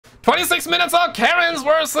26 minutes of Karens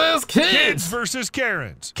versus kids. Kids versus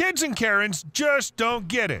Karens. Kids and Karens just don't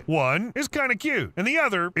get it. One is kind of cute, and the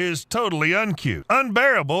other is totally uncute,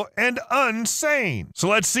 unbearable, and unsane. So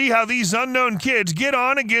let's see how these unknown kids get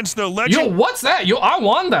on against the Yo, what's that? Yo, I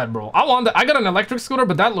want that, bro. I want that. I got an electric scooter,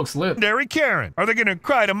 but that looks lit. legendary Karen. Are they gonna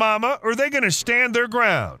cry to mama, or are they gonna stand their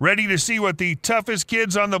ground? Ready to see what the toughest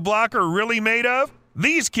kids on the block are really made of?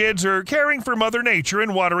 These kids are caring for Mother Nature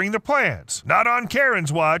and watering the plants. Not on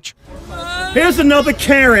Karen's watch. Here's another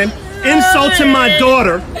Karen insulting my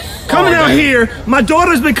daughter. Coming out here, my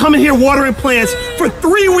daughter's been coming here watering plants for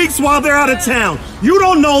 3 weeks while they're out of town. You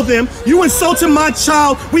don't know them. You insulting my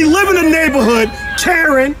child. We live in a neighborhood.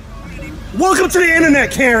 Karen, welcome to the internet,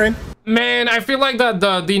 Karen. Man, I feel like that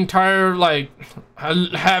the entire, like,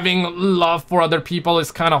 having love for other people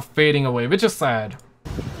is kind of fading away, which is sad.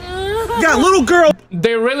 Got little girl.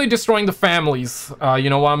 They're really destroying the families. You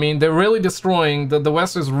know what I mean? They're really destroying. The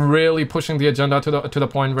West is really pushing the agenda to the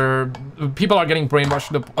point where people are getting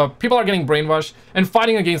brainwashed. People are getting brainwashed and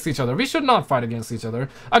fighting against each other. We should not fight against each other.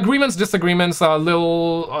 Agreements, disagreements,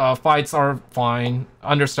 little fights are fine,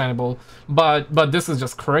 understandable. But this is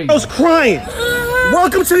just crazy. I was crying.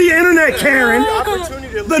 Welcome to the internet, Karen.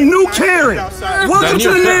 The new Karen. Welcome to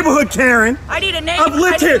the neighborhood, Karen. I need a name. I've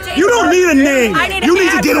lived here. You don't need a name. You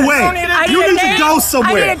need to get away. You need to go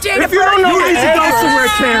somewhere. If you don't know, you need to go somewhere,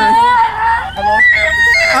 Karen.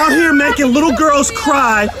 Out here making little girls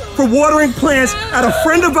cry for watering plants at a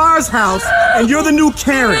friend of ours' house, and you're the new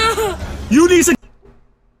Karen. You need to.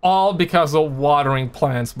 All because of watering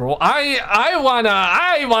plants, bro. I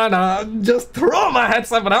wanna just throw my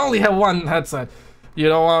headset, but I only have one headset. You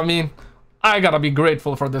know what I mean? I gotta be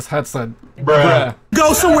grateful for this headset. Bruh.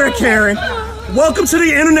 Go somewhere, Karen. Welcome to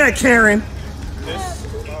the internet, Karen.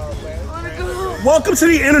 Welcome to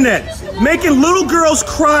the internet. Making little girls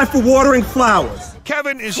cry for watering flowers.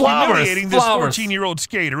 Kevin is humiliating this 14-year-old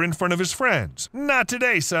skater in front of his friends. Not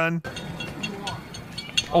today, son.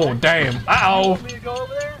 Oh, damn. Uh-oh. Me to go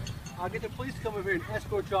over there? I'll get the police to come over here and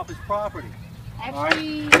escort you off his property.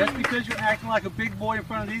 Actually, right? Just because you're acting like a big boy in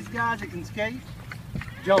front of these guys that can skate,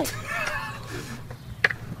 don't.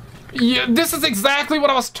 Yeah, this is exactly what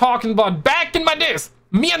I was talking about. Back in my days,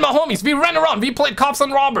 me and my homies, we ran around, we played cops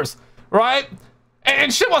and robbers, right?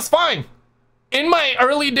 And shit was fine. In my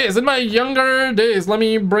early days, in my younger days, let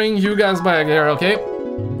me bring you guys back here, okay?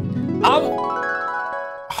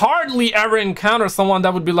 Hardly ever encounter someone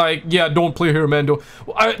that would be like, yeah, don't play here, man.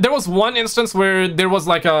 There was one instance where there was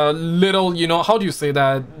like a little, you know, how do you say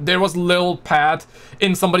that? There was a little path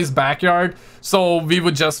in somebody's backyard, so we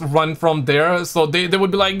would just run from there. So they would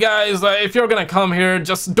be like, guys, if you're gonna come here,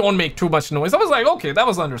 just don't make too much noise. I was like, okay, that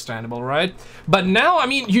was understandable, right? But now, I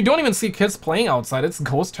mean, you don't even see kids playing outside. It's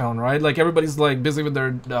ghost town, right? Like, everybody's like busy with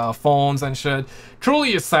their phones and shit.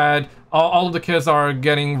 Truly is sad. All of the kids are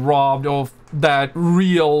getting robbed of that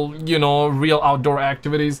real, you know, real outdoor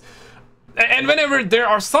activities. And whenever there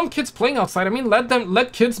are some kids playing outside, I mean,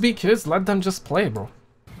 let kids be kids. Let them just play, bro.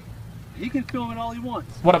 He can film it all he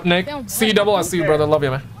wants. What up, Nick? C-double, I see you, brother. Love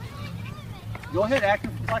you, man. Go ahead, act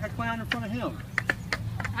like a clown in front of him.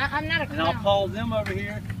 I'm not a clown. And I'll call them over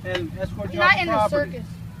here and escort you off the property. I'm not in the circus.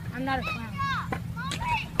 I'm not a clown.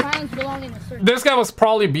 Clowns belong in the circus. This guy was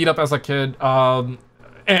probably beat up as a kid.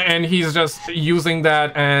 And he's just using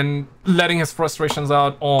that and letting his frustrations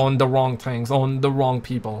out on the wrong things, on the wrong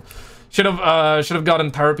people. Should have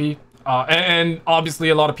gotten therapy. And obviously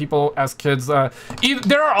a lot of people as kids, there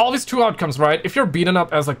are always two outcomes, right? If you're beaten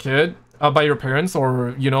up as a kid by your parents,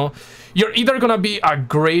 or, you know, you're either gonna be a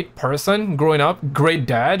great person growing up, great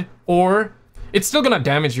dad, or it's still gonna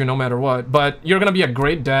damage you no matter what, but you're gonna be a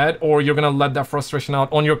great dad, or you're gonna let that frustration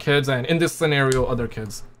out on your kids, and in this scenario, other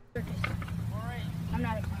kids. I'm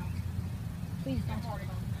not a clown. Please don't talk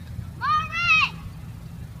about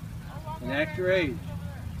me. And act your age.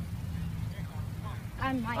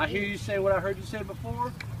 I hear you say what I heard you say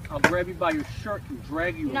before. I'll grab you by your shirt and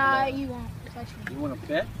drag you. Nah, you won't touch me. You want to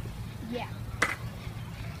bet? Yeah.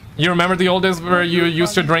 You remember the old days where you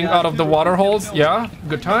used to drink out of the water holes? Yeah,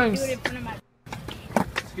 good times.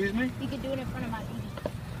 Excuse me? You could do it in front of my baby.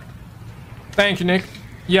 Thank you, Nick.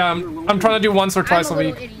 Yeah, I'm trying to do once or twice a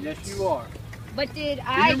week. Idiot. Yes, you are. But did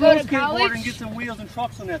I go to college? And get some wheels and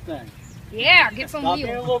trucks on that thing. Yeah, get some Stop wheels.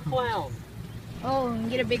 being a little clown. Oh, and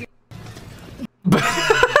get a bigger.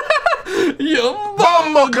 You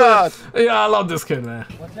bumble god. Yeah, I love this kid, man.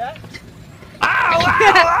 What's that? Ow,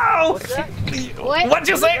 ow, ow! What's that? What? What'd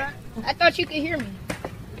you say? I thought you could hear me.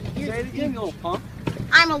 Say it again, you little punk.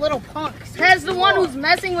 I'm a little punk. Says the one who's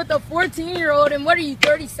messing with a 14-year-old, and what are you,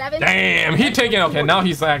 37? Damn, he taking, okay, now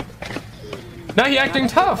he's acting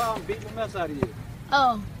tough. I'm beating the mess out of you.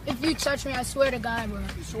 Oh. If you touch me, I swear to God, bro.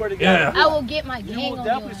 You swear to God. Yeah. I will get my gang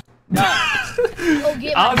on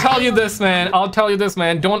you. I'll tell you this, man. I'll tell you this,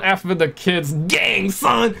 man. Don't F with the kids' gang,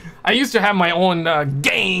 son. I used to have my own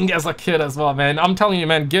gang as a kid as well, man. I'm telling you,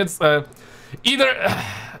 man. Kids,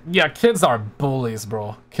 yeah, kids are bullies,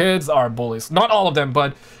 bro. Kids are bullies. Not all of them,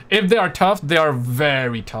 but if they are tough, they are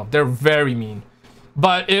very tough. They're very mean.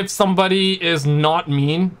 But if somebody is not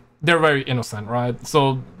mean, they're very innocent, right?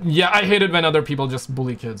 So, yeah, I hate it when other people just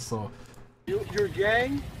bully kids, so. Your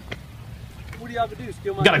gang? What do you have to do?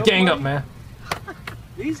 Steal my Gotta gang money? up, man.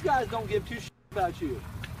 These guys don't give two shit about you.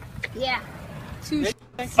 Yeah.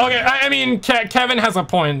 Okay, I mean, Kevin has a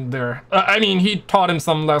point there. I mean, he taught him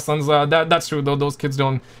some lessons. That's true, though. Those kids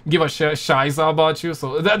don't give a shiza about you,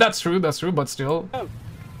 so that's true, but still.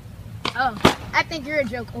 Oh, I think you're a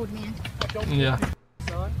joke, old man. Yeah.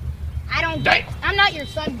 Son. I don't get I'm not your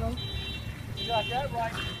son, bro. You got that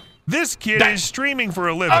right. This kid is streaming for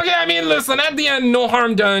a living. Okay, I mean, listen, at the end, no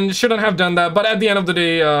harm done. Shouldn't have done that, but at the end of the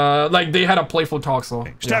day, like, they had a playful talk, so.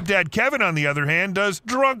 Yeah. Stepdad Kevin, on the other hand, does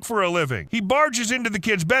drunk for a living. He barges into the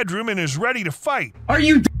kid's bedroom and is ready to fight. Are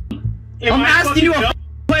you I'm asking you a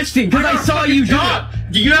question because I saw you do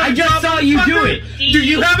it. Do you have I just saw you do it. Do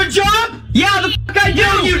you have a job? Yeah, the fuck I do.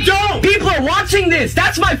 No, you don't. People are watching this.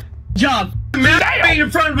 That's my job. Masturbate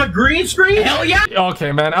in front of a green screen? Hell yeah!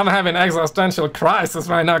 Okay, man, I'm having existential crisis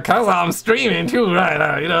right now because I'm streaming too right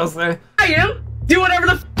now, you know what I'm saying? I am! Do whatever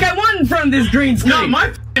the fuck I want in front of this green screen! Not my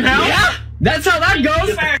f***ing house! Yeah! That's how that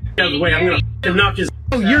goes! Wait, I'm gonna knock his.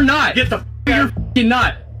 Oh, you're not! Get the you're f***ing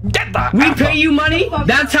not! Get the We pay you money?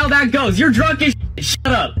 That's how that goes! You're drunk as shit! Shut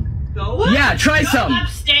up! Go? Yeah, try something!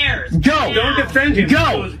 Upstairs! Go! Don't defend him!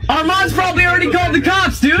 Go! Armand's probably already called the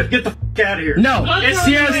cops, dude! Get the f*** out of here! No! It's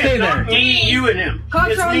Sierra, stay there! Me, you and him.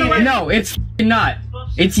 No, it's not.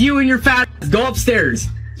 It's you and your fat ass. Go upstairs.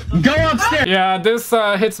 Go upstairs. Yeah, this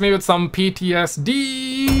hits me with some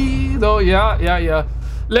PTSD, though. Yeah.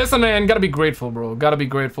 Listen, man, gotta be grateful, bro. Gotta be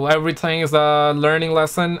grateful. Everything is a learning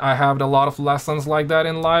lesson. I have a lot of lessons like that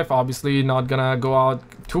in life. Obviously, not gonna go out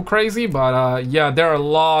too crazy, but yeah, there are a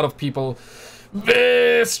lot of people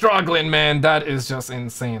struggling, man. That is just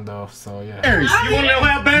insane, though. So yeah. You wanna know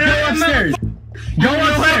how bad I am? Upstairs. Go know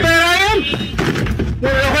how bad I am? You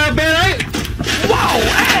wanna know how bad I am? Whoa!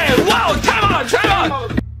 Hey! Whoa! Time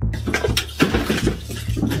on!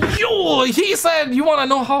 Yo! He said, "You wanna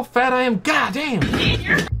know how fat I am?" God damn!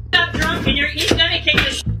 You're up drunk and he's gonna kick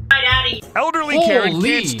the shit right out of you. Elderly Karen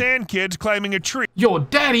can't stand kids climbing a tree. Yo,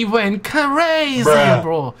 Daddy went crazy,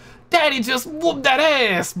 bro. Daddy just whooped that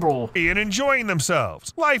ass, bro. And enjoying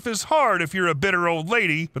themselves. Life is hard if you're a bitter old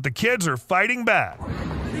lady, but the kids are fighting back.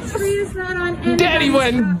 Daddy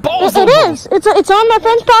went balls. It is. It's on my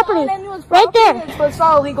friend's property, right there. But it's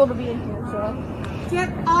not illegal to be in here, so. Get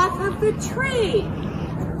off of the tree.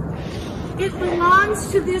 It belongs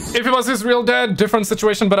to this. If it was his real dad, different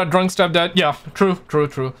situation, but a drunk stepdad, yeah, true.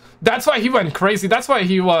 That's why he went crazy. That's why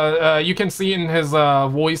he was. You can see in his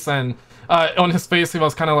voice and on his face, he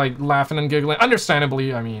was kind of like laughing and giggling.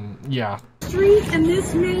 Understandably, I mean, yeah. Street in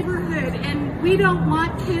this neighborhood, and we don't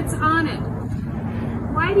want kids on it.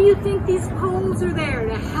 Why do you think these poles are there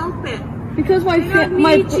to help it? Because my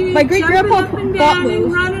great grandpa bought those.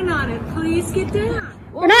 And running on it. Please get down.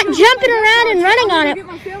 We're not jumping around and running on it. Get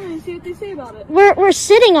my family and see what they say about it. We're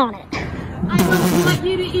sitting on it. I don't want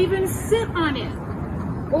you to even sit on it.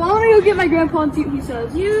 Well, I want to go get my grandpa and see what he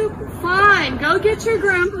says. You fine? Go get your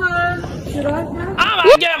grandpa. Should I? I'm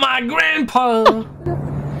gonna get my grandpa.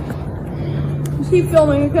 Just keep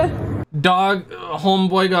filming, okay? Dog,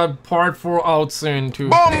 homeboy got part 4 out soon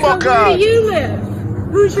too. So where do you live?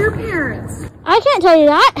 Who's your parents? I can't tell you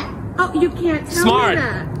that. Oh, you can't tell me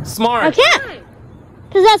that. Smart. I can't.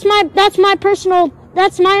 Because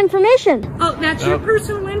that's my information. Oh, that's your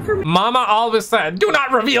personal information? Mama always said, do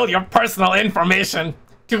not reveal your personal information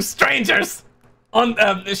to strangers.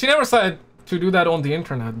 She never said to do that on the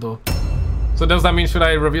internet, though. So does that mean should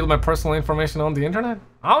I reveal my personal information on the internet?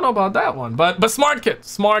 I don't know about that one, but smart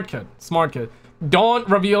kid. Don't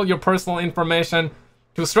reveal your personal information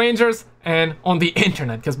to strangers and on the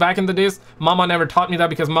internet, because back in the days, Mama never taught me that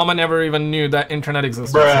because Mama never even knew that internet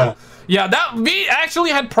existed. So, yeah, we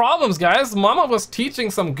actually had problems, guys. Mama was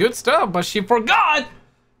teaching some good stuff, but she forgot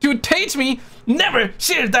to teach me never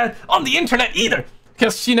share that on the internet either,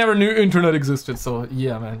 because she never knew internet existed. So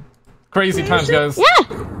yeah, man, crazy times, guys. Yeah.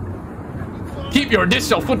 Keep your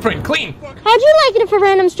digital footprint clean. How'd you like it if a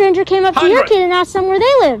random stranger came up to your kid and asked them where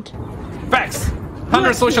they lived? Facts.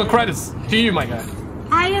 100 social credits to you, my guy.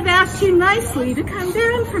 I have asked you nicely to come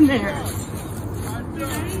down from there.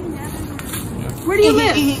 Where do you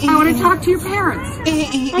live? I want to talk to your parents.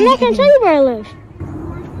 I'm not going to tell you where I live.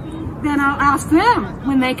 then I'll ask them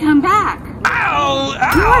when they come back.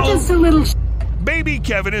 Ow! You're just a little Baby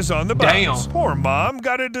Kevin is on the bus. Damn. Poor mom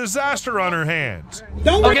got a disaster on her hands.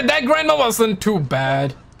 Okay, that grandma wasn't too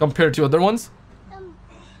bad compared to other ones.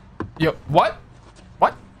 Yo, what?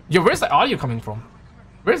 What? Yo, where's the audio coming from?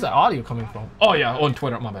 Where's the audio coming from? Oh yeah, on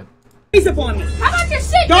Twitter, my bad. Raise up on me. How about just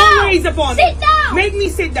sit down? Don't raise up on me. Sit down. Make me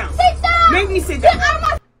sit down. Sit down. Make me sit down. Get out of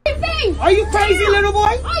my face. Are you crazy, little boy?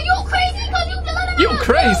 Are you crazy? Because you delivered You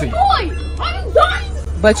crazy. Boy, are you done?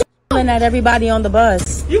 But you're yelling at everybody on the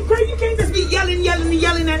bus. You crazy? You can't just be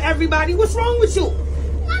yelling at everybody. What's wrong with you?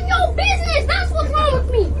 None your business. That's what's wrong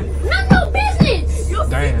with me. None your business.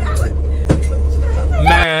 Damn.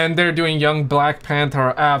 Man, they're doing young Black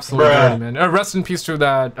Panther absolutely dirty, man. Rest in peace to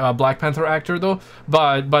that Black Panther actor though.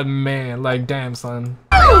 But man, like damn son.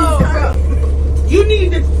 You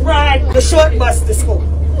need to ride the short bus to school.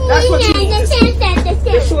 That's what you need.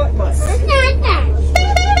 The short bus.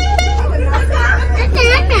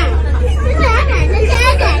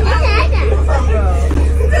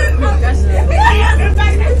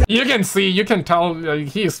 You can tell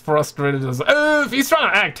he's frustrated as he's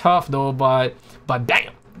trying to act tough though, but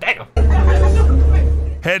damn.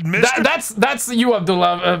 Headmistress. That's you,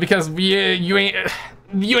 Abdullah, because you ain't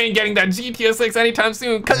getting that GTA 6 anytime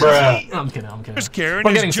soon. I'm kidding. Karen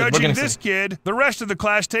is judging this kid. The rest of the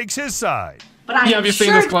class takes his side. But have you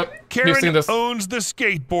seen this clip? Karen owns the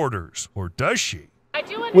skateboarders, or does she? I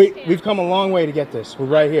do understand. We've come a long way to get this. We're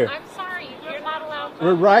right here. I'm sorry, you're not allowed to.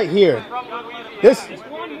 We're right here.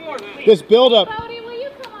 This build up. Bodie, will you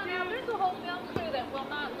come on out? There's a whole film crew that will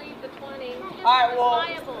not leave the 20. Alright, well,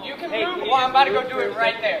 you can I'm about to go do it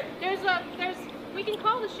right there. We can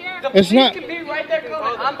call the sheriff. The police can be right there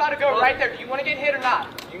coming. I'm about to go right there. Do you want to get hit or not?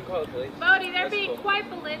 You can call the police. Bodie, they're being quite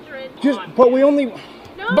belligerent. But we only.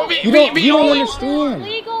 No, but you don't understand.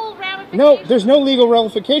 Legal ramifications. No, there's no legal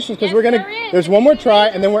ramifications because we're gonna. There's one more try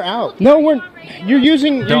and then we're out. No, you're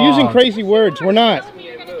using crazy words. We're not.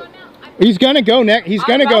 He's gonna go next. He's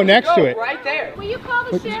gonna go next to it. Right there. Will you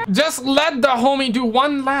call the sheriff? Just let the homie do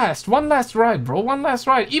one last ride, bro. One last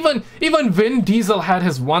ride. Even Vin Diesel had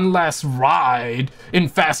his one last ride in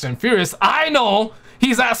Fast and Furious. I know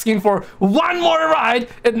he's asking for one more ride,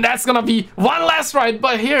 and that's gonna be one last ride.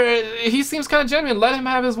 But here, he seems kind of genuine. Let him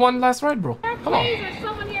have his one last ride, bro. Come on. There's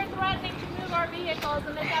someone here threatening to move our vehicles,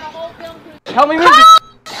 and they've got a whole film crew. Help me move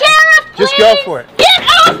Sheriff, please! Just go for it. Get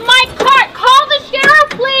off my cart! Call the sheriff,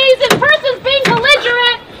 please! This person's being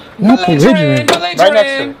belligerent! Belligerent. Right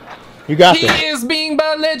next to him. You got this. He is being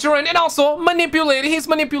belligerent and also manipulating. He's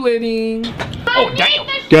manipulating. Oh, damn.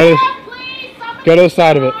 Go to the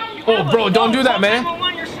side of it. Oh, bro, don't do that, man.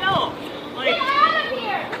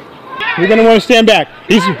 You're going to want to stand back.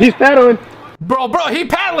 He's paddling. Bro, he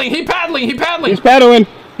paddling. He's paddling. He's paddling.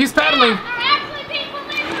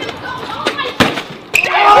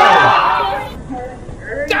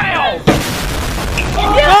 Damn!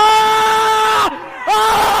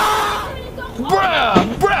 Bruh!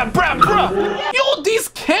 Yo, these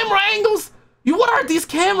camera angles! What are these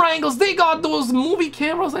camera angles? They got those movie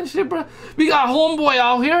cameras and shit, bruh. We got homeboy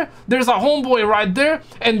out here. There's a homeboy right there,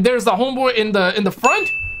 and there's a homeboy in the front.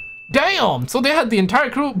 Damn! So they had the entire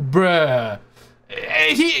crew, bruh.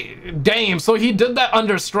 Damn, so he did that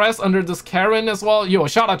under stress, under this Karen as well. Yo,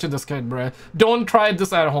 shout out to this kid, bruh. Don't try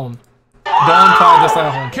this at home. Don't try this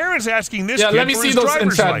at home. Karen's asking this kid let me for see his those driver's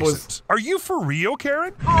in chat, license. boys. Are you for real,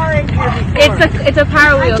 Karen? It's a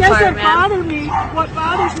power wheel car, doesn't man. bother me. What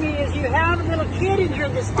bothers me is you have a little kid in here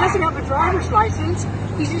that doesn't have a driver's license.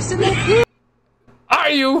 He's just a little kid. Are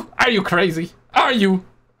you crazy? Are you?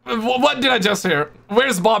 What did I just hear?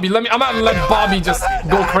 Where's Bobby? I'm gonna let Bobby just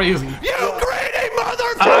go crazy. You greedy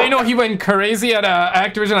motherfucker! I know he went crazy at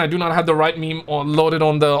Activision. I do not have the right meme loaded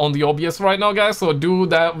on the OBS right now, guys. So do with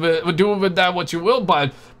that what you will.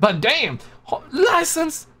 But damn,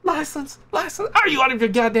 license. Are you out of your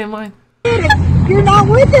goddamn mind? You're not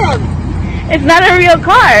with him. It's not a real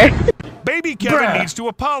car. Baby Kevin needs to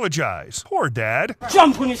apologize. Poor dad.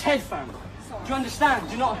 Jump on his head, fam. Do you understand?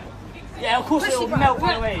 Do not. Yeah, of course it'll melt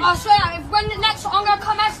away. I'll show you. If when the next one, I'm gonna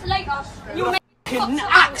come out later. You fucking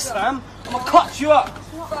axe, fam. I'm gonna cut you up.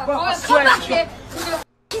 Bro, I swear come back here.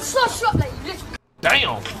 You slash you up like this.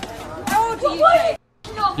 Damn. How old are you?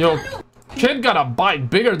 Yo, kid got a bike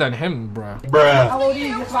bigger than him, bruh. How old are you?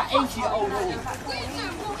 You're about 80-year-old.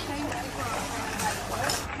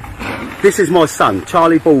 This is my son,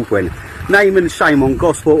 Charlie Baldwin. Name and shame on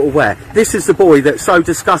Gospel Aware. This is the boy that's so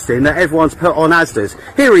disgusting that everyone's put on Asda's.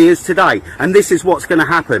 Here he is today, and this is what's going to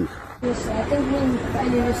happen. I think him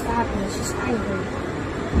putting in his stabbing is just angry.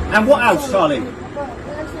 And what else, Charlie?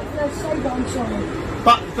 Let's say that I'm sorry.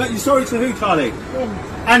 But you're sorry to who, Charlie? Him.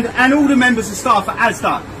 and all the members of staff at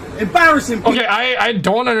Asda. Embarrassing. Okay, I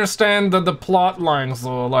don't understand the plot lines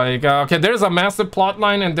though. Like, okay, there's a massive plot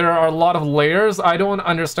line and there are a lot of layers. I don't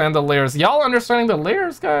understand the layers. Y'all understanding the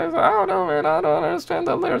layers, guys? I don't know, man. I don't understand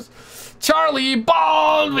the layers. Charlie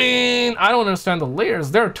Baldwin! I don't understand the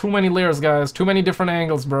layers. There are too many layers, guys. Too many different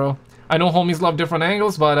angles, bro. I know homies love different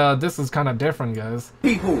angles, but this is kind of different, guys.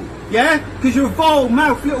 People, yeah? Because you're a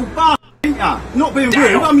vile-mouthed little bastard, ain't ya? Not being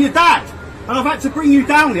rude, I'm your dad. And I've had to bring you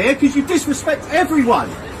down here because you disrespect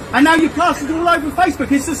everyone. And now you're plastered all over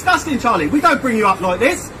Facebook. It's disgusting, Charlie. We don't bring you up like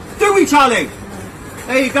this. Do we, Charlie?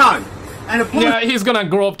 There you go. And yeah, he's gonna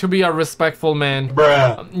grow up to be a respectful man.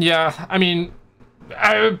 Bruh. Yeah, I mean,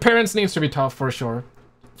 parents needs to be tough for sure.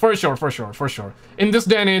 For sure. In this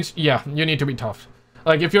day and age, yeah, you need to be tough.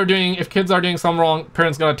 Like, if kids are doing something wrong,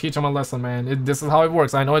 parents gotta teach them a lesson, man. This is how it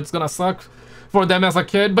works. I know it's gonna suck for them as a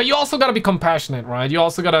kid, but you also gotta be compassionate, right? You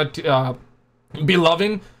also gotta be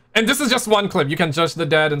loving. And this is just one clip. You can judge the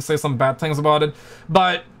dad and say some bad things about it,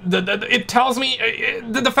 but it tells me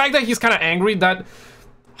the fact that he's kind of angry, that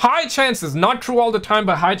high chances, not true all the time,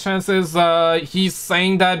 but high chances he's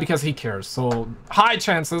saying that because he cares. So high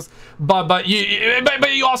chances, but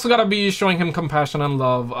you also gotta be showing him compassion and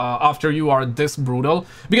love after you are this brutal.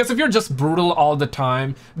 Because if you're just brutal all the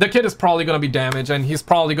time, the kid is probably gonna be damaged, and he's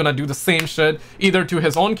probably gonna do the same shit either to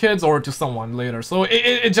his own kids or to someone later. So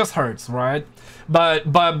it just hurts, right?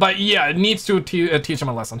 But yeah, it needs to teach him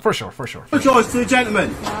a lesson for sure. Apologise to the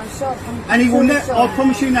gentleman, and he will never. I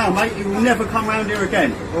promise you now, mate. He will never come round here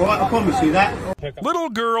again. All right, I promise you that. Little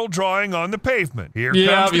girl drawing on the pavement. Here yeah,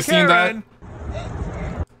 comes have you Karen. seen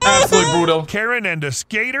that? Absolutely brutal. Karen and a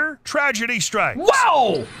skater. Tragedy strikes.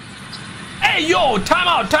 Wow! Hey yo, time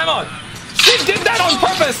out. She did that on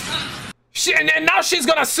purpose. And now she's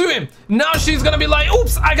gonna sue him. Now she's gonna be like,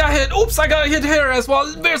 oops, I got hit. Oops, I got hit here as well.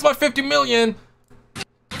 There's my 50 million.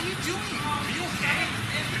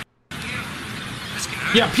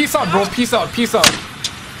 Yeah, peace out, bro. Peace out.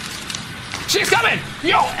 She's coming.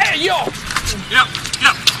 Yo, hey, yo. Yep.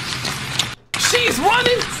 She's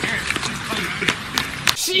running.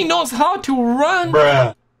 She knows how to run.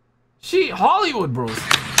 Bruh. Hollywood, bros.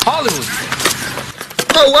 Hollywood.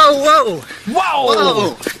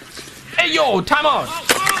 Whoa. Hey, yo, time out.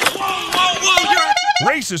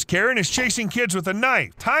 Racist Karen is chasing kids with a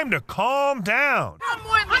knife. Time to calm down. Come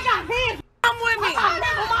with me. I got hands. Come with me.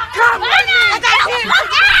 Come with me. I got hands.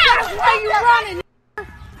 That's why you running.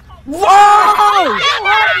 Whoa! You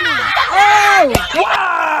hurt me. Oh!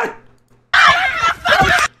 What?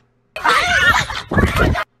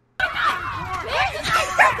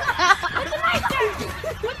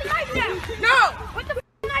 Put the knife down. No. Put the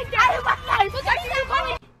knife down.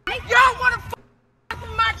 Y'all want to f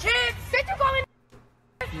with my kids? Did you go in?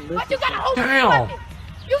 What you got to hold? Damn.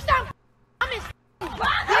 You sound honest. You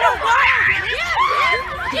don't want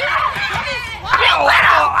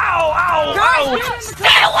Ow.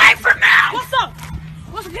 Stay away from now. What's up?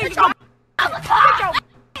 What's the picture?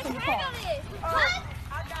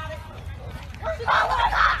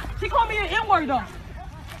 She called me an N-word though.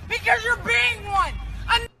 Because you're being one.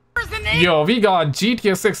 Yo, we got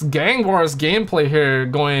GTA 6 Gang Wars gameplay here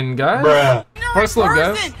going, guys. Bruh. First look,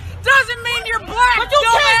 guys. Doesn't mean you're black. But you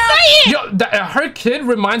can't say it. Yo, her kid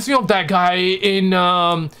reminds me of that guy in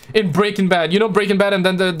Breaking Bad. You know Breaking Bad, and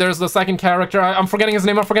then there's the second character. I'm forgetting his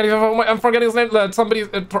name. I'm forgetting his name. Somebody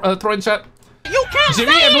throw in chat. You can't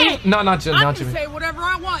Jimmy, say I believe. it. No, not Jimmy. I Not can Jimmy. say whatever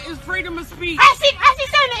I want. It's freedom of speech. I see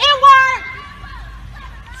saying the N-word.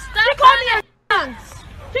 She called me a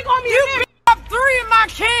She called me a You beat up 3 of my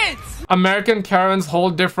kids. American Karen's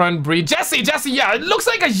whole different breed. Jesse, yeah, it looks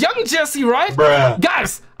like a young Jesse, right? Bruh.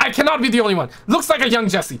 Guys, I cannot be the only one. Looks like a young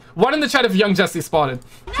Jesse. One in the chat if young Jesse spotted.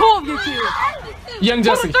 2 of your kids. Young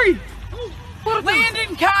Jesse. 3.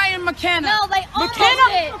 Landon, Kai, and McKenna. No, they almost McKenna?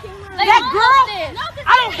 did. That girl?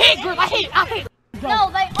 I don't hate girls. I hate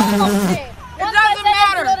No, they almost did. It doesn't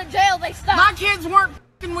matter. Go to jail, they stopped. My kids weren't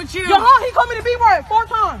f***ing with you. He called me the B-word 4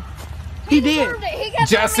 times. He did.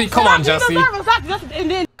 Jesse, come on, Jesse.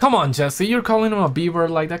 Come on, Jesse. You're calling him a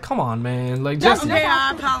B-word like that? Come on, man. Like, Jesse. Okay,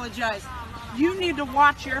 I apologize. You need to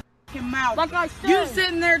watch your f***ing mouth. Like I said. You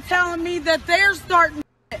sitting there telling me that they're starting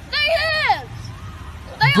They is.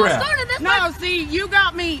 They all started this. No, see, you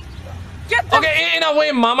got me. Okay, in a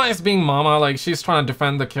way, Mama is being Mama. Like, she's trying to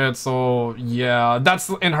defend the kid. So, yeah, that's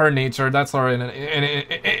in her nature. That's her,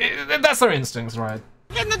 that's her instincts, right?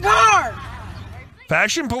 In the car.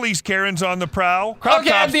 Fashion police Karen's on the prowl. Okay,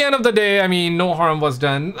 at the end of the day, I mean, no harm was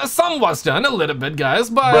done. Some was done, a little bit, guys.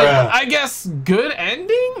 But I guess good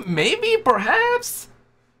ending? Maybe, perhaps?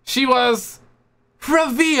 She was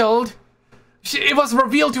revealed It was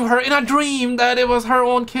revealed to her in a dream that it was her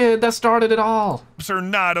own kid that started it all. Are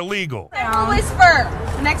not illegal. We'll whisper.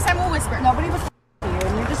 Next time we'll whisper. Nobody was you,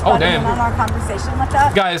 and you're just butting in on our conversation like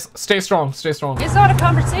that. Guys, stay strong, stay strong. It's not a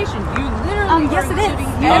conversation. You literally. Yes, it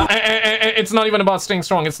is. It's not even about staying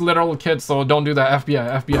strong. It's literal kids, so don't do that. FBI.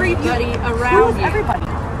 Everybody around you.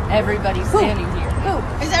 Everybody's standing here. Who?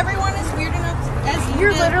 Is everyone as weird enough as you?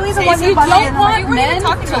 You're literally the one who don't want men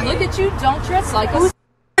to look at you. Don't dress like us.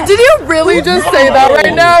 Did you really just say that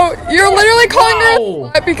right now? You're literally calling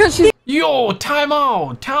her a because she's. Yo, time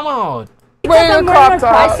out. Wearing a crop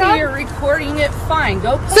top. So you're recording it, fine.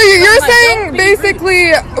 Go. So you're saying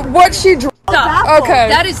basically what she dropped. Okay.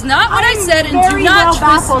 That is not what I said, and do not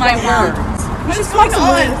twist my words. What is going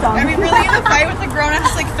on? Are we really in a fight with a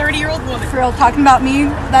grown-ass, like 30-year-old woman? For real, talking about me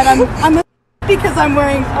that I'm a because I'm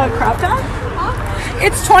wearing a crop top.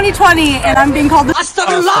 It's 2020 and I'm being called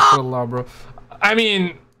Astaghfirullah, bro. I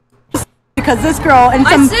mean, because this girl and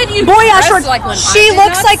some boy ass shorts, she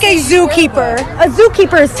looks like a zookeeper. A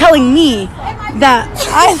zookeeper is telling me that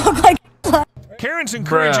I look like. Karen's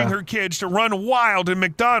encouraging her kids to run wild in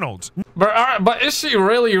McDonald's. But is she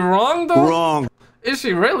really wrong though? Wrong. Is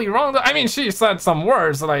she really wrong though? I mean, she said some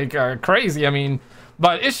words like crazy. I mean,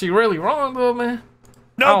 but is she really wrong though, man?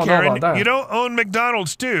 No, Karen, you don't own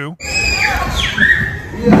McDonald's too.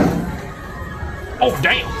 Oh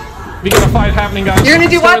damn! We got a fight happening, guys. You're gonna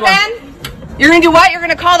do what then? You're gonna do what? You're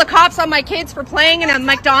gonna call the cops on my kids for playing in a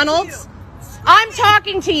McDonald's? I'm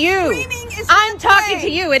talking to you. I'm talking to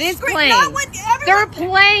you. It is playing. They're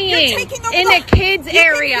playing in the kids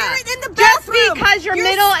area. Just because you're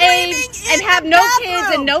middle-aged and have no kids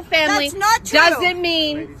and no family doesn't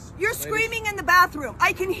mean you're screaming in the bathroom.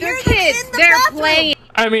 I can hear the kids. They're playing.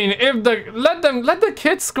 I mean, if let the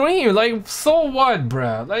kids scream. Like, so what,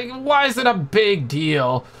 bruh? Like, why is it a big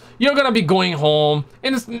deal? You're gonna be going home,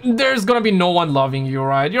 and there's gonna be no one loving you,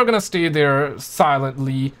 right? You're gonna stay there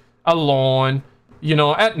silently, alone, you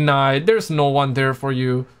know, at night. There's no one there for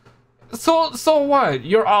you. So what?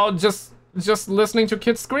 You're out just listening to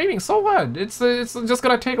kids screaming. So what? It's just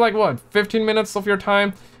gonna take like what, 15 minutes of your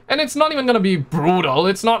time, and it's not even gonna be brutal.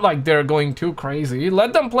 It's not like they're going too crazy.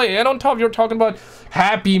 Let them play. And on top, you're talking about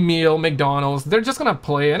Happy Meal, McDonald's. They're just gonna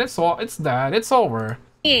play, and it's over.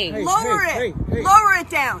 Lower it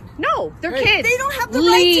down. No, they're kids. They don't have the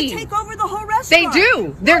right to take over the whole restaurant. They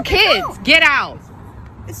do. They're kids. Get out.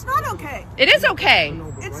 It's not okay. It is okay.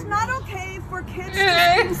 It's not okay for kids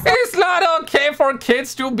It's not okay for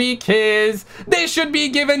kids to be kids. They should be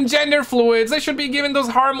given gender fluids. They should be given those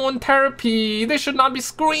hormone therapy. They should not be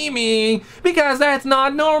screaming because that's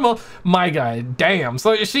not normal. My guy, damn.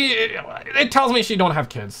 So it tells me she don't have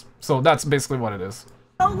kids. So that's basically what it is.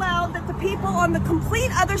 So loud that the people on the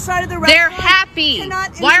complete other side of the restaurant they're happy.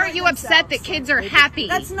 Why are you upset that kids are happy?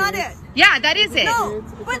 That's not it. Yeah, that is it. No,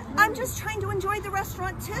 but I'm just trying to enjoy the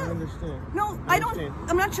restaurant too. I understand. No, I don't.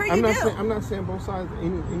 I'm not sure you do. I'm not saying both sides.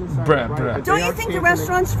 Any side. Bruh. Don't you think the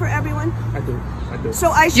restaurant's for everyone? I do.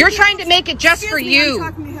 So you're trying to make it just for you.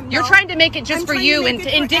 You're trying to make it just for you and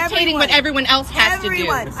dictating what everyone else has to do.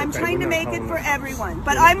 I'm trying to make it for everyone.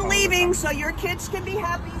 But I'm leaving so your kids can be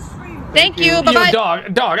happy. Thank you. Bye-bye.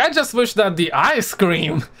 Dog, I just wish that the ice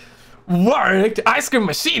cream worked. Ice cream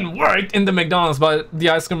machine worked in the McDonald's, but the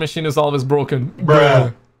ice cream machine is always broken.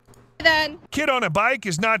 Bruh. Then. Kid on a bike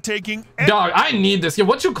is not taking. Dog, I need this. Yo,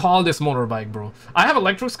 what you call this motorbike, bro? I have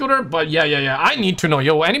electric scooter, but yeah. I need to know.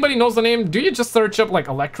 Yo, anybody knows the name? Do you just search up like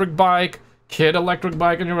electric bike? Kid electric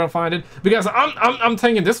bike and you're gonna find it, because I'm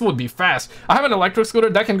thinking this would be fast. I have an electric scooter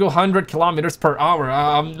that can go 100 kilometers per hour.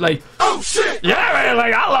 Like, oh shit, yeah, man,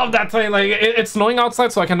 like I love that thing. Like it's snowing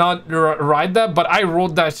outside, so I cannot ride that, but I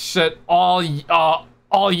rode that shit all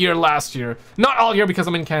year last year. Not all year because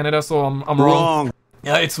I'm in Canada, so I'm wrong.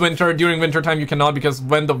 Yeah, it's winter. During winter time you cannot, because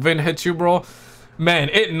when the wind hits you, bro, man,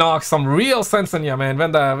 it knocks some real sense in you, man.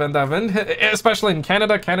 When the wind hit, especially in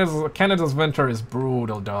Canada, Canada's winter is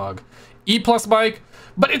brutal, dog. E-Plus bike,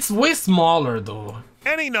 but it's way smaller though.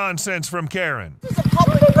 Any nonsense from Karen. This is a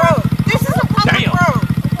public road. This is a public road.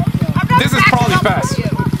 This is probably fast.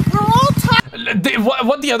 We're all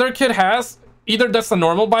what the other kid has, either that's a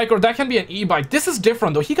normal bike or that can be an e-bike. This is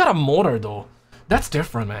different though. He got a motor though. That's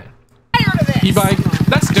different, man. E-bike,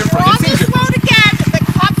 that's different. On this road again, the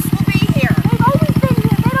cops will be here. They've always been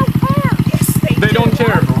here. They don't care. Yes, they don't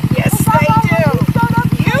care, bro. Yes, they do.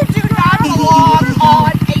 You do not belong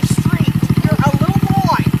on a street. You're a little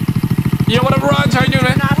boy. You want to run? How you doing,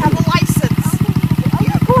 man? You do not have a license.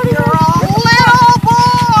 You're a little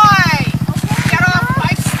boy. Get off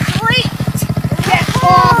my street. Get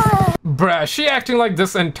off. Bruh, she acting like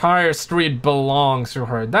this entire street belongs to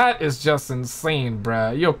her. That is just insane,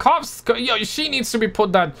 bruh. Yo, cops, yo, she needs to be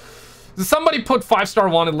put that... Somebody put 5-star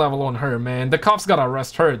wanted level on her, man. The cops gotta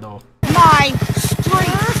arrest her, though. My street.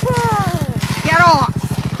 Get off.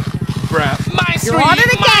 Bruh, my street. You're on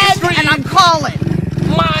it again, and I'm calling.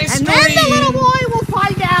 My street. And then the little boy will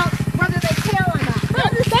find out whether they care or not. You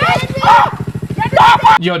understand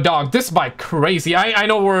me? Yo, dog, this bike crazy. I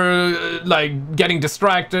know we're like getting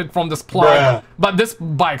distracted from this plot, but this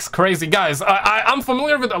bike's crazy, guys. I'm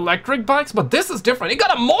familiar with electric bikes, but this is different. It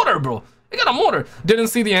got a motor, bro. It got a motor. Didn't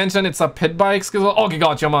see the engine. It's a pit bike. Okay,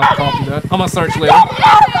 gotcha. I'm gonna copy that. I'm gonna search later. You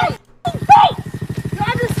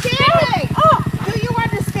understand me? Do you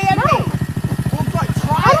understand me? Well, but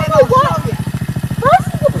try I don't know what. First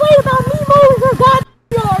you complain about me mowing your goddamn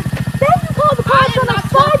yard. Then you call the cops on a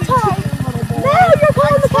side time. Now you're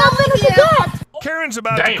calling the cops on us again. Karen's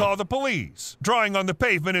about to call the police. Drawing on the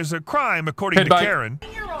pavement is a crime, according Pit to bike. Karen.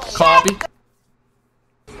 Copy.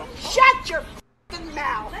 Shut your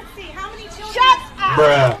mouth. Let's see, how many children? Shut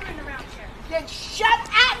up. Then shut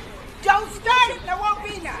up. Don't start it. There won't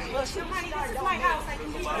be none. Listen, honey, this is my house. I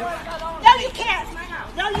can do it. No, you can't.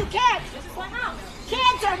 No, you can't. This is my house.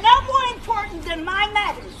 Kids are no more important than my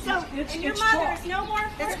mother. So your mother is no more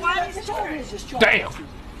important. It's why it's chalk. Damn.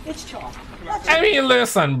 It's chalk. I mean,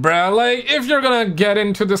 listen, bruh, like, if you're gonna get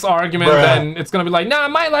into this argument, then it's gonna be like, nah,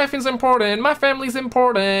 my life is important, my family's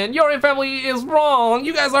important, your family is wrong,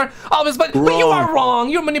 you guys are always, but you are wrong,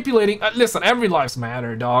 you're manipulating. Listen, every life's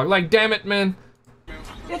matter, dog. Like, damn it, man.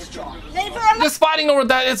 It's chalk. Just fighting over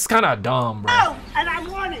that, it's kind of dumb, bro. Oh, and I'm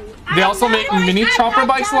warning you. They also make mini chopper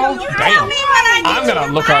bikes now? Damn. I'm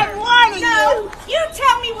gonna look up. No, you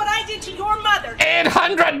tell me what I did to your mother.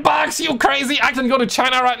 $800, you crazy! I can go to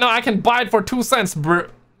China right now. I can buy it for 2 cents, bruh.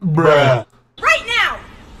 Right now.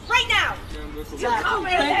 Right now. You tell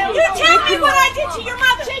me what I did to your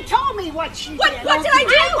mother. She told me what she did. What did I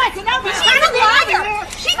do? She's a liar.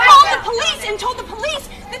 She called the police and told the police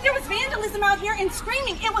that there was vandalism out here and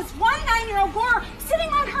screaming. It was one 9-year-old girl sitting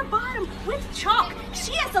on her bottom with chalk.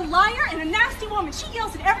 She is a liar and a nasty woman. She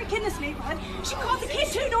yells at every kid in this neighborhood. She called the kid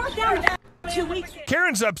 2 doors down 2 weeks.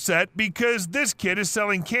 Karen's upset because this kid is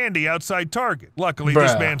selling candy outside Target. Luckily,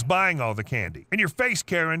 this man's buying all the candy. In your face,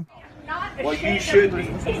 Karen. Well, you should be.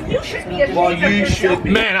 You should be ashamed. Well, you should be.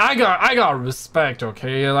 Man, I got respect,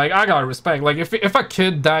 okay? Like, I got respect. Like, if a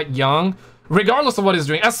kid that young, regardless of what he's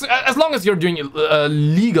doing, as long as you're doing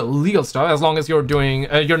legal stuff, as long as you're doing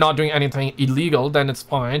you're not doing anything illegal, then it's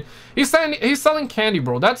fine. He's selling candy,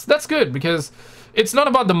 bro. That's good, because it's not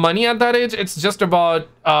about the money at that age. It's just about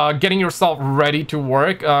getting yourself ready to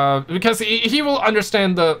work, because he will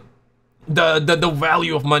understand the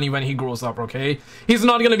value of money when he grows up, okay? He's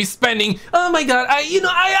not gonna be spending, oh my god,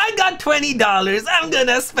 I got $20, I'm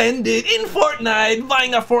gonna spend it in Fortnite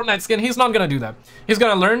buying a Fortnite skin. He's not gonna do that. He's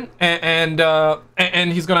gonna learn,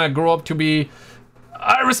 and he's gonna grow up to be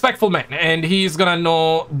a respectful man, and he's gonna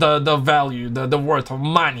know the value, the worth of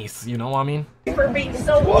monies, you know what I mean? For being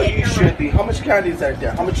so well, you should be. How much candy is that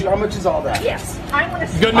there? How much is all that? Yes, I want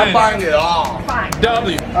to. Good man. I'm buying it all. Fine.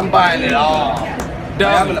 W. I'm buying it all. I'm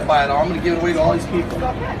W. gonna buy it all. I'm gonna give it away to all these people.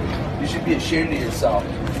 You should be ashamed of yourself.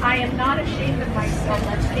 I am not ashamed of myself.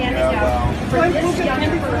 I'm standing up for this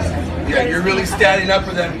young person. Yeah, you're really standing up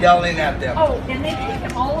for them, yelling at them. Oh, and they take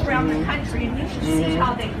them all around the country, and you should see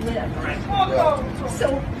how they live. Yeah.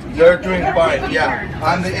 So They're doing fine. Yeah,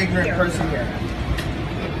 I'm the ignorant person here.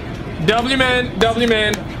 W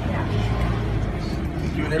man.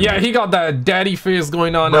 Yeah, he got that daddy face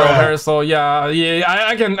going on out here, so yeah,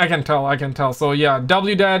 I can tell. So yeah,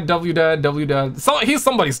 W dad. So he's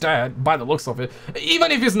somebody's dad by the looks of it.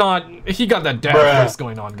 Even if he's not, he got that dad face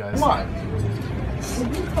going on, guys. Come on.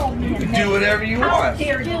 You can do whatever you want.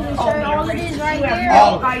 All of these right here.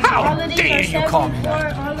 How dare you call me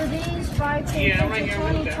that? All of these, 5, 10, 15,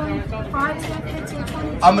 20, 25, 10, 15,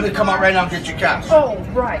 20. I'm gonna come out right now and get your cash. Oh,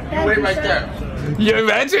 right. You wait right there. Yeah,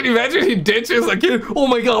 imagine he ditches like, oh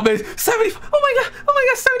my god, man, oh my god,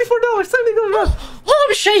 $74, Oh,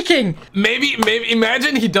 I'm shaking. Maybe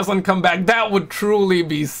imagine he doesn't come back. That would truly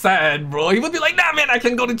be sad, bro. He would be like, nah, man, I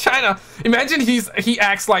can go to China. Imagine he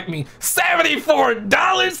acts like me.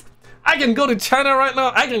 $74? I can go to China right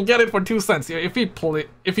now. I can get it for 2 cents. If he pulls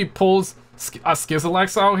a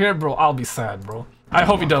SKizzle out here, bro, I'll be sad, bro. I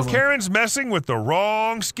hope he doesn't. Karen's messing with the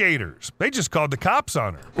wrong skaters. They just called the cops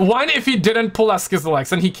on her. One, if he didn't pull a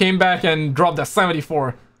SKizzle and he came back and dropped that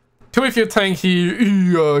 74. 2, if you think he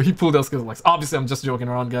pulled that SKizzle. Obviously, I'm just joking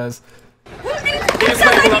around, guys. Love you,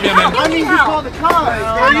 man. I mean, you call the cops.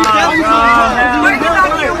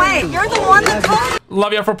 You're the one that called.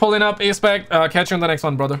 Love you for pulling up, A-Spec. Catch you on the next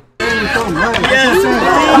one, brother. That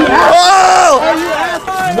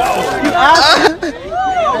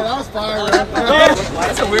was fire, bro.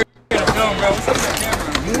 That's a weird film, bro. What's up with the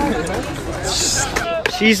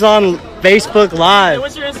camera? She's on Facebook Live. Hey,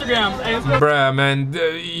 what's your Instagram? Bruh, man.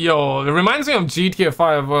 Yo, it reminds me of GTA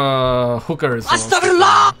 5 hookers.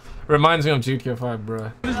 Reminds me of GTA 5,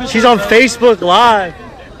 bruh. She's on Facebook Live.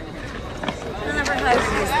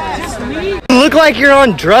 You look like you're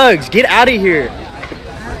on drugs. Get out of here.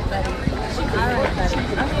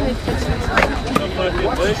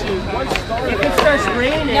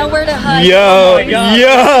 Nowhere to hide. Yo,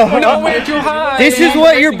 Oh nowhere to hide. This is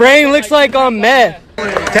what your brain looks like on meth.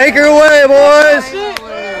 Take her away, boys.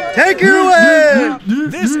 Take her away.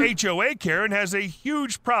 This HOA Karen has a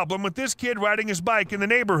huge problem with this kid riding his bike in the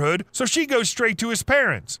neighborhood, so she goes straight to his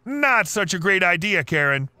parents. Not such a great idea,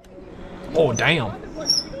 Karen. Oh, damn.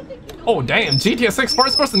 Oh, damn. GTA 6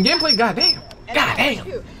 first-person gameplay? God damn. God damn.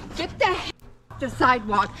 Get the heck off the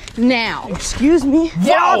sidewalk now. Excuse me?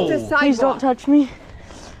 Get off the sidewalk. Please don't touch me.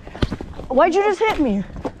 Why'd you just hit me?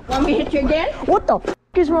 Want me to hit you again? What the f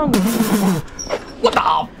is wrong with you? What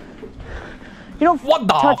the? You don't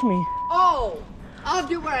touch me. Oh, I'll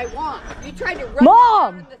do what I want. You tried to run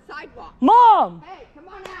Mom! on the sidewalk. Mom! Hey, come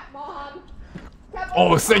on out, Mom.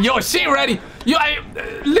 Oh, so yo, she ready. Yo,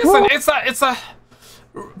 listen, it's a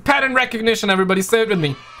pattern recognition. Everybody say it with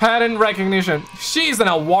me. Pattern recognition. She's in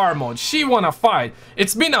a war mode. She wanna fight.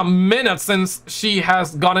 It's been a minute since she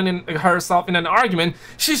has gotten in herself in an argument.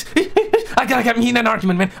 She's I gotta get me in an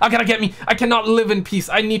argument, man. I gotta get me. I cannot live in peace.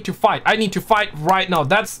 I need to fight. I need to fight right now.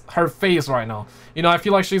 That's her face right now. You know, I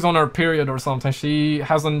feel like she's on her period or something. She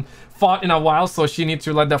hasn't fought in a while, so she needs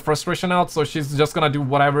to let that frustration out. So she's just gonna do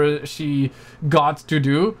whatever she got to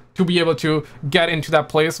do to be able to get into that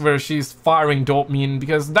place where she's firing dopamine,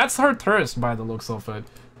 because that's her thirst by the looks of it.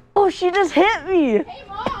 Oh, she just hit me. Hey,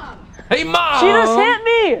 Mom. Hey, Mom. She just hit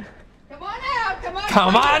me. Come on out. Come on.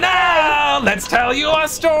 Come on out. Let's tell you a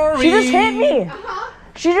story. She just hit me.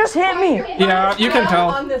 She just hit me. Yeah, you can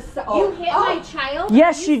tell. You hit my child?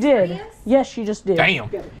 Yes, she did. Yes, she just did. Damn.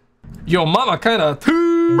 Yo, mama kind of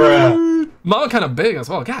mama kind of big as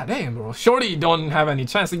well. God damn, bro. Shorty don't have any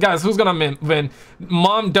chance. Guys, who's gonna win?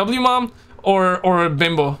 Mom, W mom, or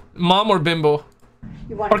Bimbo? Mom or Bimbo?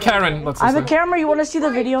 Or Karen, let's say. I have a camera. You want to see the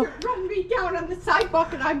video? Run me down on the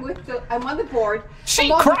sidewalk, and I'm on the board.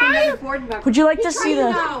 She cried. Would you like to see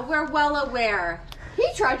the? No, we're well aware. He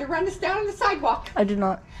tried to run us down on the sidewalk. I did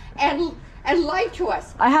not. And lied to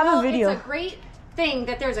us. I have a video. It's a great thing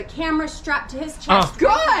that there's a camera strapped to his chest. Good.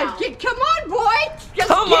 Come on, boy. Just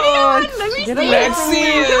Come get on. Let me see. Let's see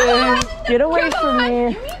it. Get away from me. You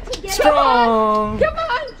need to get Strong. Come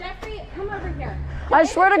on. Jeffrey, come over here. I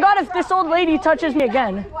swear to God, if this old lady touches me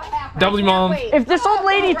again. W mom. If this old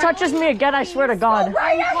lady touches me again, I swear to God.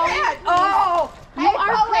 Right ahead. Oh, you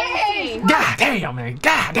are crazy. God damn, man.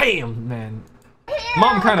 God damn, man.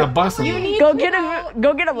 Mom kind of busted. You need Go to get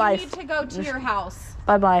a life. You need to go to your house.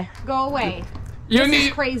 Bye bye. Go away. You This need.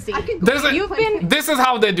 is crazy. This is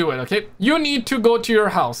how they do it, okay? You need to go to your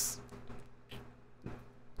house.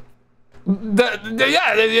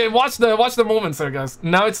 Watch the moments there, guys.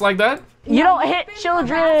 Now it's like that. You don't hit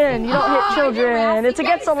children. You don't hit children. It's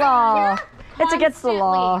against the law. It's against the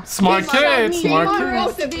law. Smart kids. Smart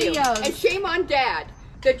Both kids. of you. And shame on Dad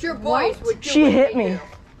that your boys would do She what hit they me. do.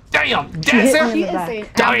 Damn. She hit me in the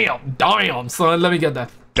Damn. back. Damn, son. Let me get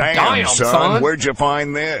that. Damn, son. Where'd you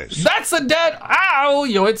find this? That's a dead. Ow,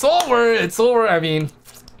 yo, it's over. It's over. I mean,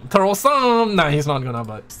 throw some. Nah, he's not gonna,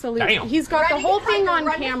 but. Damn. He's got the whole thing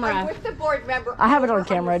on camera. With the board member. I have it on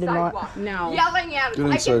camera. I did not. No. Yelling at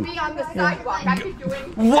him. I can be on the sidewalk. I can do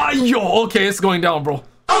anything. Why, yo? Okay, it's going down, bro.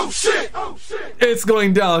 Oh shit! Oh shit! It's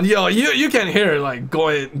going down, yo. You can hear it, like go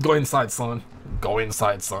inside, son. Go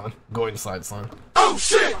inside, son. Go inside, son. Oh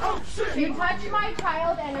shit! Oh shit! You touch my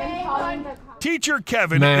child and I'm calling the cops. Teacher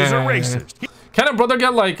Kevin is a racist. Can a brother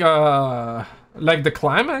get like the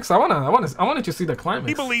climax? I wanted to see the climax.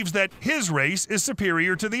 He believes that his race is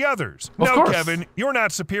superior to the others. Of No, course. Kevin, you're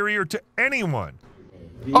not superior to anyone.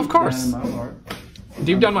 Of course.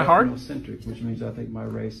 Deep down my heart. Which means I think my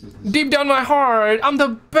race is Deep down my heart, I'm the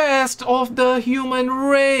best of the human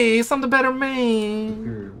race. I'm the better man.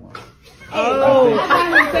 superior one. Oh,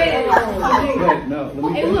 Wait, no,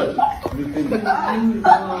 let me finish. Let me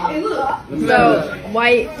finish. So,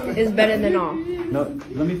 white is better than all. No,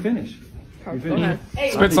 let me finish. Let me finish. I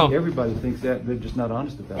Spit think some. everybody thinks that, they're just not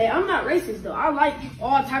honest about Hey, it. I'm not racist though. I like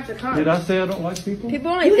all types of kinds. Did I say I don't like people?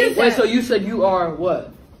 People only think Wait, that. so you said you are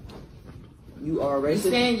what? You are You racist?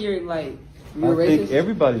 saying you're like I think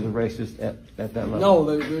everybody's a racist at that level. No,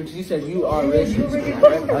 but you said you are racist.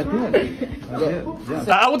 Right? I did.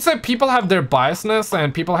 Yeah. I would say people have their biasness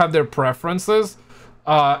and people have their preferences.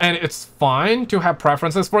 And it's fine to have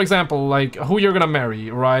preferences. For example, like who you're gonna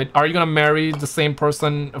marry, right? Are you gonna marry the same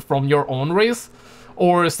person from your own race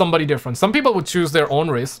or somebody different? Some people would choose their own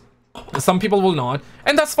race. Some people will not,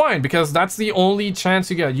 and that's fine because that's the only chance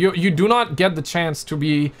you get. You do not get the chance to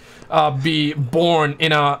be born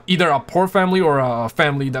in either a poor family or a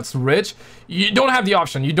family that's rich. You don't have the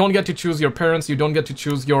option. You don't get to choose your parents. You don't get to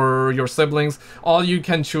choose your siblings. All you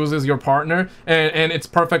can choose is your partner, and it's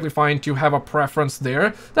perfectly fine to have a preference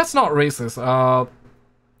there. That's not racist.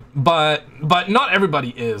 But not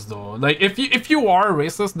everybody is though. Like if you are a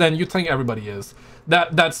racist, then you think everybody is.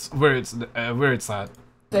 That's where it's at.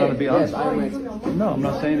 To be honest. No, I'm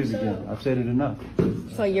not saying it again. I've said it enough.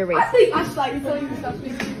 So you're racist. I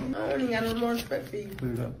don't got no more respect for you.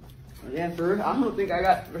 Yeah, for real. I don't think I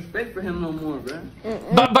got respect for him no more, bro.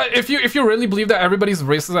 But if you really believe that everybody's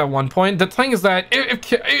racist at one point, the thing is that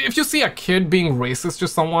if you see a kid being racist to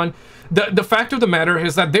someone, the fact of the matter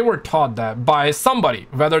is that they were taught that by somebody,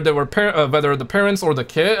 whether they were whether the parents or the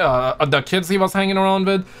kids he was hanging around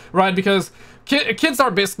with, right? Because kids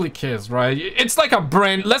are basically kids, right? It's like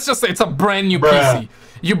let's just say it's a brand new PC.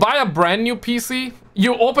 You buy a brand new PC,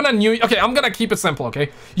 you open a new, okay, I'm gonna keep it simple,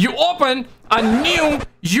 okay? You open a new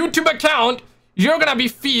YouTube account, you're gonna be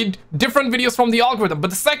feed different videos from the algorithm,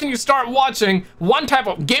 but the second you start watching one type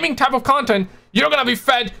of gaming type of content, you're gonna be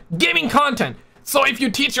fed gaming content. So if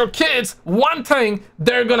you teach your kids one thing,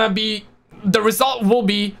 the result will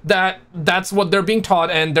be that that's what they're being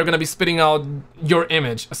taught, and they're gonna be spitting out your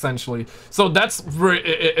image essentially. So that's where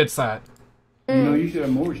it's at. You know, you should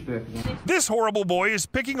have more respect for them. This horrible boy is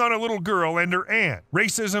picking on a little girl and her aunt.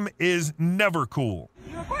 Racism is never cool.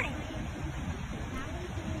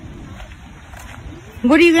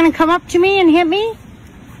 What, are you gonna come up to me and hit me?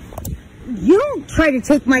 You don't try to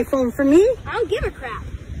take my phone from me. I don't give a crap.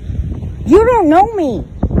 You don't know me.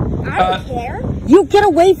 I don't care. You get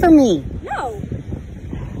away from me. No.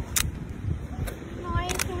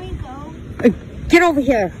 Can we go? Get over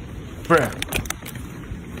here. Bruh.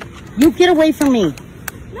 You get away from me.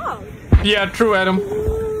 No. Yeah, true, Adam.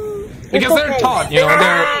 Because they're taught, you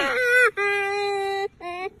know,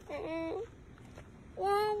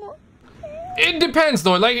 It depends,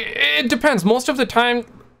 though. Like, it depends. Most of the time,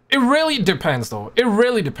 it really depends, though. It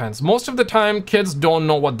really depends. Most of the time, kids don't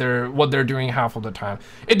know what they're doing half of the time.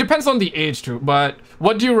 It depends on the age, too. But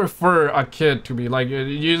what do you refer a kid to be? Like,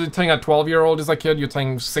 you think a 12-year-old is a kid? You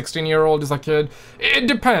think 16-year-old is a kid? It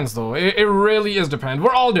depends, though. It really is depend.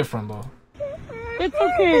 We're all different, though. It's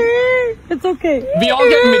okay. It's okay. We all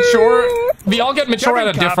get mature. We all get mature Kevin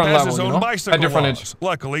at a Kopp different has level, his you own know? bicycle At different laws. age.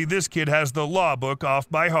 Luckily, this kid has the law book off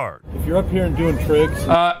by heart. If you're up here and doing tricks...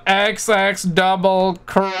 XX double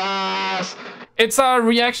cross. It's a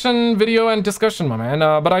reaction video and discussion, my man.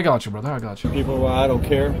 But I got you, brother. I got you. People, well, I don't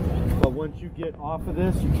care. But once you get off of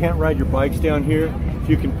this, you can't ride your bikes down here. If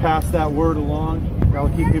you can pass that word along, that'll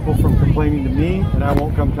keep people from complaining to me, and I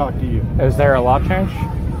won't come talk to you. Is there a law change?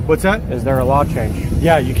 What's that? Is there a law change?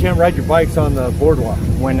 Yeah, you can't ride your bikes on the boardwalk.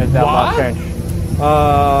 When did that law change?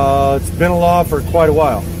 It's been a law for quite a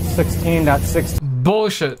while. 16.16.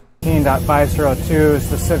 Bullshit. 16.502 is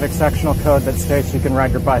the civic sectional code that states you can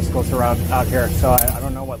ride your bicycles around out here. So I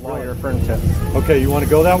don't know what law you're referring to. Okay, you want to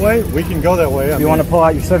go that way? We can go that way. If you want to pull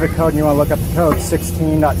out your civic code and you want to look up the code,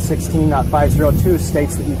 16.16.502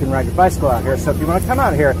 states that you can ride your bicycle out here. So if you want to come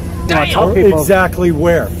out here, you want to tell people exactly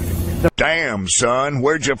where. Damn, son,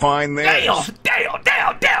 where'd you find this?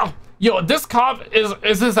 Damn. Yo, this cop,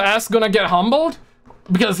 is his ass gonna get humbled?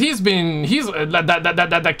 Because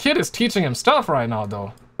that kid is teaching him stuff right now,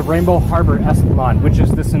 though. Rainbow Harbor Esplanade, which is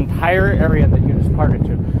this entire area that you just parted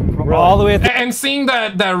to. From all the way and seeing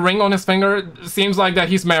that ring on his finger seems like that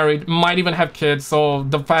he's married, might even have kids, so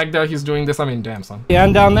the fact that he's doing this, I mean, damn, son.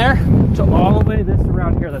 And down there to all the way this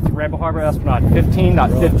around here, that's Rainbow Harbor Esplanade,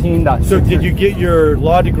 15.15. So did you get your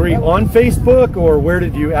law degree on Facebook, or where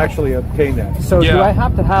did you actually obtain that? So do I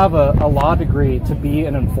have to have a law degree to be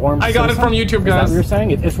an informed I got citizen? it from YouTube, guys. Is that what you're saying?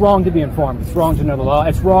 It's wrong to be informed. It's wrong to know the law.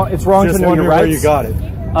 It's wrong to know your rights. Where you got it.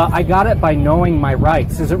 I got it by knowing my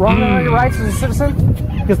rights. Is it wrong to know your rights as a citizen?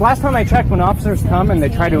 Because last time I checked, when officers come and they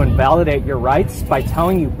try to invalidate your rights by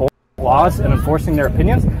telling you laws and enforcing their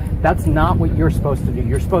opinions, That's not what you're supposed to do.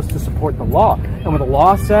 You're supposed to support the law. And when the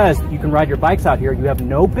law says that you can ride your bikes out here, you have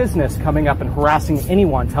no business coming up and harassing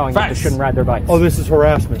anyone telling them they shouldn't ride their bikes. Oh, this is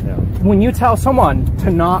harassment now. When you tell someone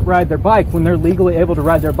to not ride their bike when they're legally able to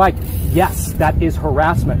ride their bike, yes, that is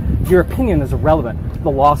harassment. Your opinion is irrelevant.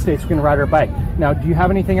 The law states we can ride our bike. Now, do you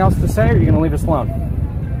have anything else to say, or are you going to leave us alone?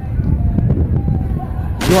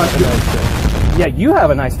 You want to? Yeah, you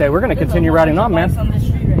have a nice day. We're going to continue riding on, man.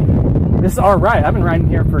 This is our ride. I've been riding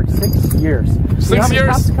here for 6 years. 6 years?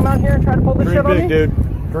 Cops come out here and try to pull this shit on me? Dream big,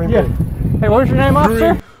 dude. Dream big. Hey, what was your name,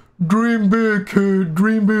 officer? Dream big, kid.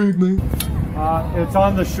 Dream big, man. It's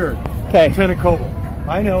on the shirt. Okay. Lieutenant Coble.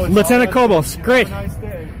 I know. It's Lieutenant Cobles. Great. Nice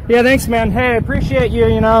day. Yeah, thanks, man. Hey, I appreciate you,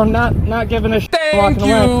 you know, not giving a shit. Thank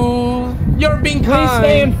you. You're being kind. Please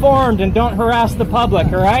stay informed and don't harass the public,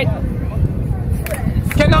 all right?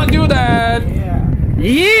 Cannot do that.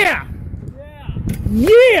 Yeah.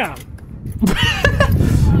 Yeah.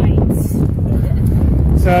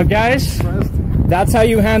 So, guys, that's how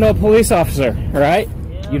you handle a police officer, all right?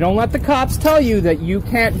 You don't let the cops tell you that you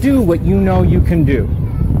can't do what you know you can do,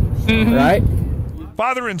 right?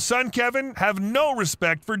 Father and son Kevin have no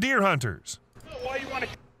respect for deer hunters.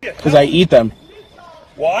 Because I eat them.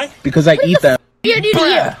 Why? Because I eat them.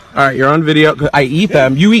 Yeah. All right, you're on video. I eat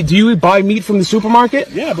them. You eat? Do you buy meat from the supermarket?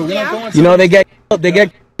 Yeah, but we're not going. You know they get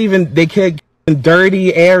in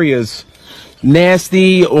dirty areas,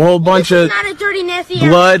 nasty, a whole bunch of Not a dirty, nasty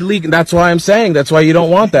blood leaking. That's why I'm saying. That's why you don't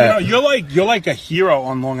want that. You know, you're like a hero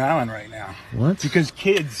on Long Island right now. What? Because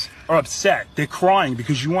kids are upset. They're crying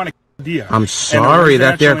because you want to kill a deer. I'm sorry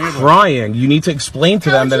that they're crying. You need to explain to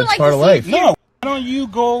them that it's part of life. No, why don't you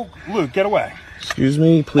go, Luke? Get away. Excuse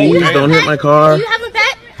me, please don't hit my car. Do you have a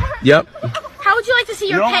pet? Yep. How would you like to see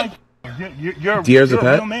your pet? Deer's a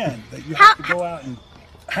pet? Real man. That you have to go out and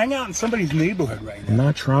hang out in somebody's neighborhood right now. I'm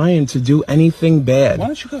not trying to do anything bad. Why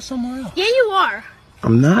don't you go somewhere else? Yeah, you are.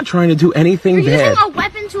 I'm not trying to do anything You're bad. using a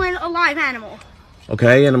weapon to an alive animal.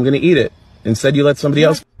 Okay, and I'm gonna eat it. Instead, you let somebody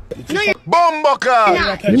else. No, you're What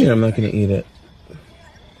do you mean I'm not gonna eat it?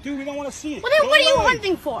 Dude, we don't want to see it. Well, then what are you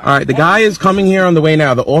hunting for? All right, the guy is coming here on the way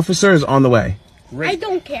now. The officer is on the way. I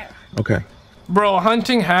don't care. Okay. Bro,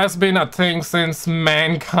 hunting has been a thing since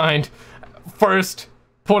mankind first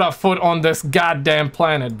put a foot on this goddamn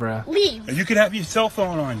planet, bro. Leave. You could have your cell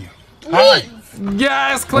phone on you. Leave.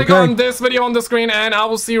 Yes, click on this video on the screen and I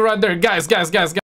will see you right there. Guys.